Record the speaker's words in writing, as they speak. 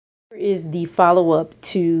is the follow-up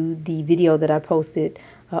to the video that I posted,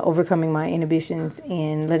 overcoming my inhibitions,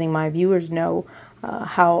 and letting my viewers know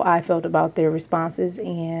how I felt about their responses,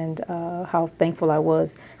 and how thankful I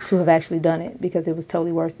was to have actually done it, because it was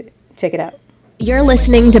totally worth it. Check it out. You're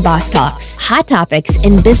listening to Boss Talks, hot topics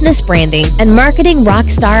in business branding and marketing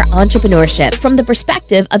rockstar entrepreneurship from the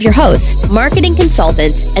perspective of your host, marketing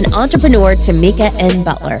consultant, and entrepreneur Tamika N.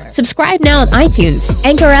 Butler. Subscribe now on iTunes,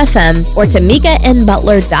 Anchor FM, or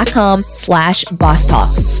TamikaNButler.com/Boss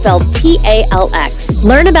Talks, spelled TALX.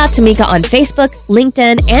 Learn about Tamika on Facebook,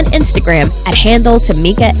 LinkedIn, and Instagram at handle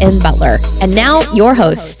Tamika N. Butler. And now, your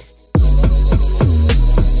host.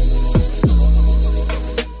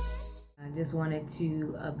 Just wanted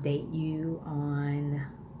to update you on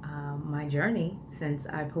my journey since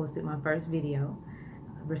I posted my first video.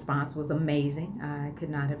 Response was amazing. I could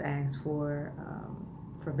not have asked for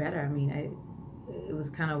better. I mean, it was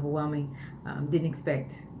kind of overwhelming. Didn't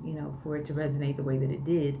expect, for it to resonate the way that it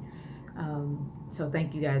did. So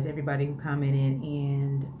thank you guys, everybody who commented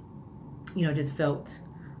and, just felt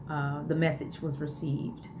the message was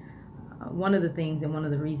received. One of the things and one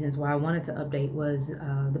of the reasons why I wanted to update was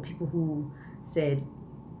the people who said,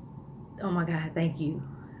 oh my God, thank you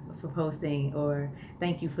for posting, or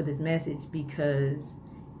thank you for this message, because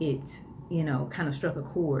it, kind of struck a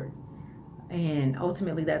chord. And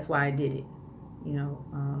ultimately that's why I did it.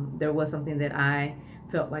 There was something that I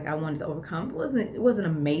felt like I wanted to overcome. It wasn't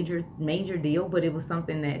a major deal, but it was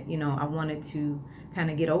something that, I wanted to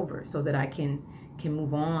kind of get over so that I can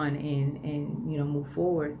move on and move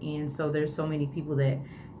forward. And so there's so many people that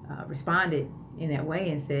responded in that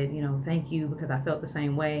way and said, thank you, because I felt the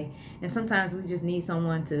same way. And sometimes we just need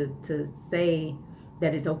someone to say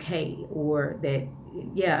that it's okay, or that,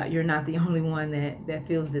 yeah, you're not the only one that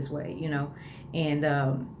feels this way, and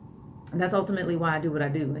that's ultimately why I do what I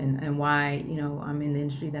do, and why, I'm in the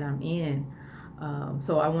industry that I'm in.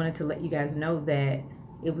 So I wanted to let you guys know that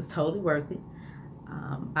it was totally worth it.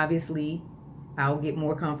 Obviously, I'll get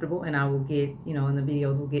more comfortable, and I will get, and the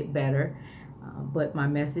videos will get better. But my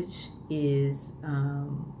message is,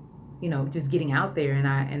 just getting out there, and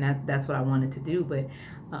that's what I wanted to do. But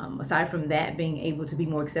aside from that, being able to be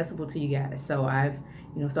more accessible to you guys. So I've,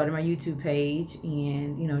 started my YouTube page,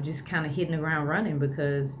 and, just kind of hitting the ground running,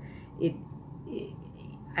 because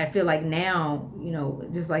I feel like now,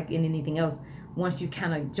 just like in anything else, once you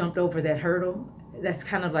kind of jumped over that hurdle, that's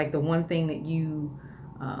kind of like the one thing that you,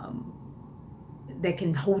 that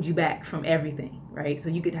can hold you back from everything, right? So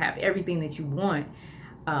you could have everything that you want,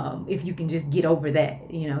 if you can just get over that,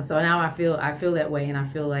 So now I feel that way, and I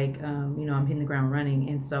feel like, I'm hitting the ground running.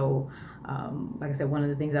 And so, like I said, one of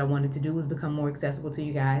the things I wanted to do was become more accessible to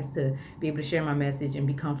you guys, to be able to share my message and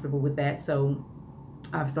be comfortable with that. So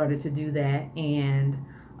I've started to do that, and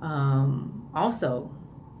also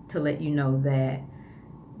to let you know that,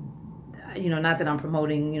 not that I'm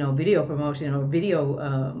promoting, video promotion or video,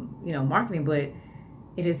 marketing, but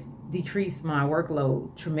it has decreased my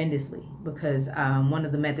workload tremendously, because one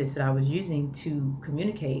of the methods that I was using to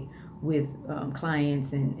communicate with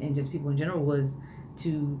clients and just people in general was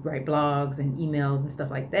to write blogs and emails and stuff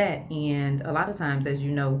like that. And a lot of times, as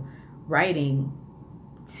you know, writing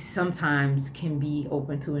sometimes can be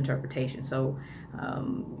open to interpretation. So,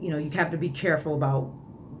 you have to be careful about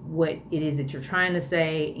what it is that you're trying to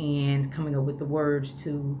say, and coming up with the words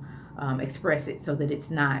to express it, so that it's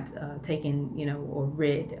not taken, or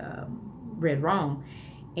read wrong.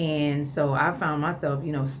 And so I found myself,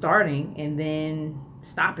 starting and then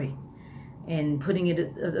stopping and putting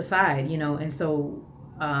it aside, and so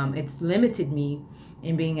it's limited me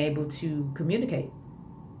in being able to communicate.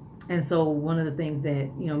 And so one of the things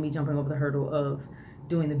that, me jumping over the hurdle of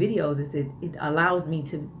doing the videos is that it allows me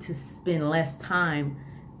to spend less time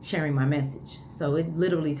sharing my message. So it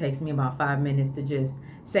literally takes me about 5 minutes to just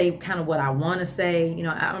say kind of what I want to say.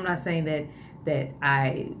 I'm not saying that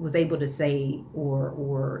I was able to say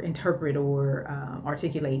or interpret or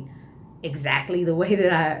articulate exactly the way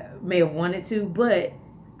that I may have wanted to, but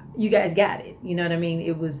you guys got it. You know what I mean?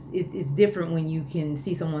 It's different when you can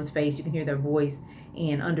see someone's face, you can hear their voice,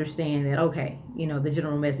 and understand that, okay, the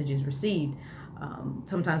general message is received.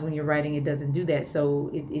 Sometimes when you're writing, it doesn't do that. So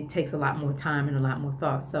it takes a lot more time and a lot more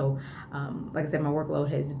thought. So like I said, my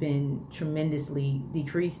workload has been tremendously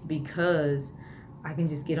decreased, because I can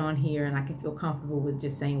just get on here and I can feel comfortable with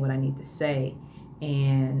just saying what I need to say,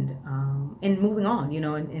 and moving on,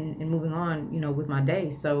 and moving on, with my day.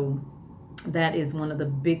 So that is one of the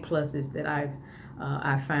big pluses that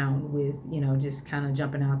I've found with, just kind of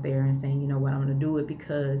jumping out there and saying, what, I'm going to do it,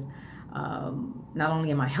 because not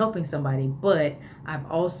only am I helping somebody, but I've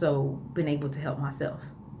also been able to help myself.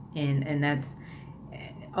 And that's,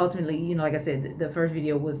 ultimately, you know, like I said, the first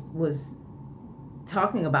video was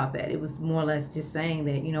talking about that. It was more or less just saying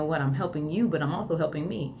that, you know what, I'm helping you, but I'm also helping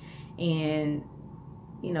me. And,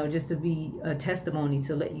 you know, just to be a testimony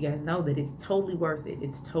to let you guys know that it's totally worth it.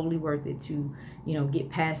 It's totally worth it to, you know, get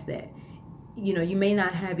past that. You know, you may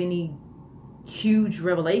not have any huge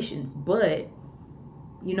revelations, but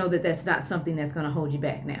you know that that's not something that's going to hold you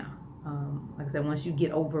back now. Like I said, once you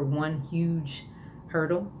get over one huge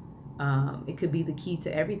hurdle, it could be the key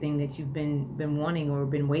to everything that you've been wanting or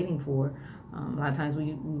been waiting for. A lot of times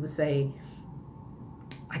we would say,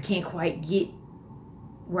 I can't quite get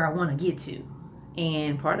where I want to get to.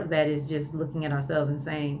 And part of that is just looking at ourselves and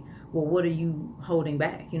saying, well, what are you holding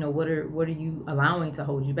back? You know, what are you allowing to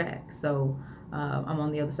hold you back? So I'm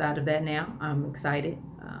on the other side of that now. I'm excited.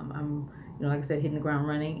 I'm, you know, like I said, hitting the ground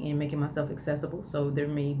running and making myself accessible. So there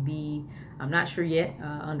may be, I'm not sure yet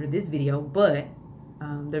under this video, but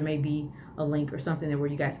there may be a link or something there where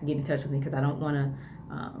you guys can get in touch with me, because I don't want to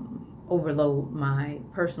overload my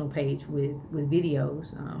personal page with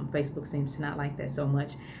videos. Facebook seems to not like that so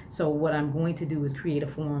much. So what I'm going to do is create a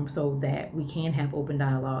forum so that we can have open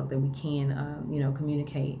dialogue, that we can you know,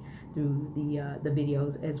 communicate through the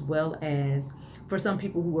videos, as well as for some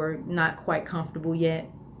people who are not quite comfortable yet,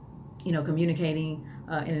 you know, communicating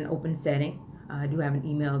in an open setting. I do have an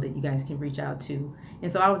email that you guys can reach out to.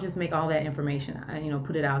 And so I will just make all that information, you know,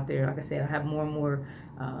 put it out there. Like I said, I have more and more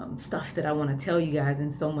stuff that I want to tell you guys,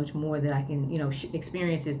 and so much more that I can, you know,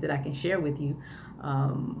 experiences that I can share with you.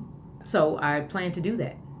 So I plan to do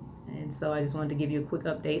that. And so I just wanted to give you a quick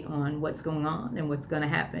update on what's going on and what's going to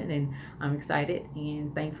happen. And I'm excited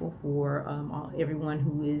and thankful for everyone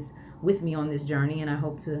who is with me on this journey. And I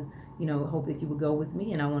hope to, you know, hope that you will go with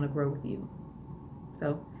me, and I want to grow with you.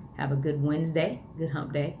 So have a good Wednesday, good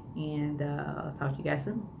hump day, and I'll talk to you guys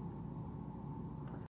soon.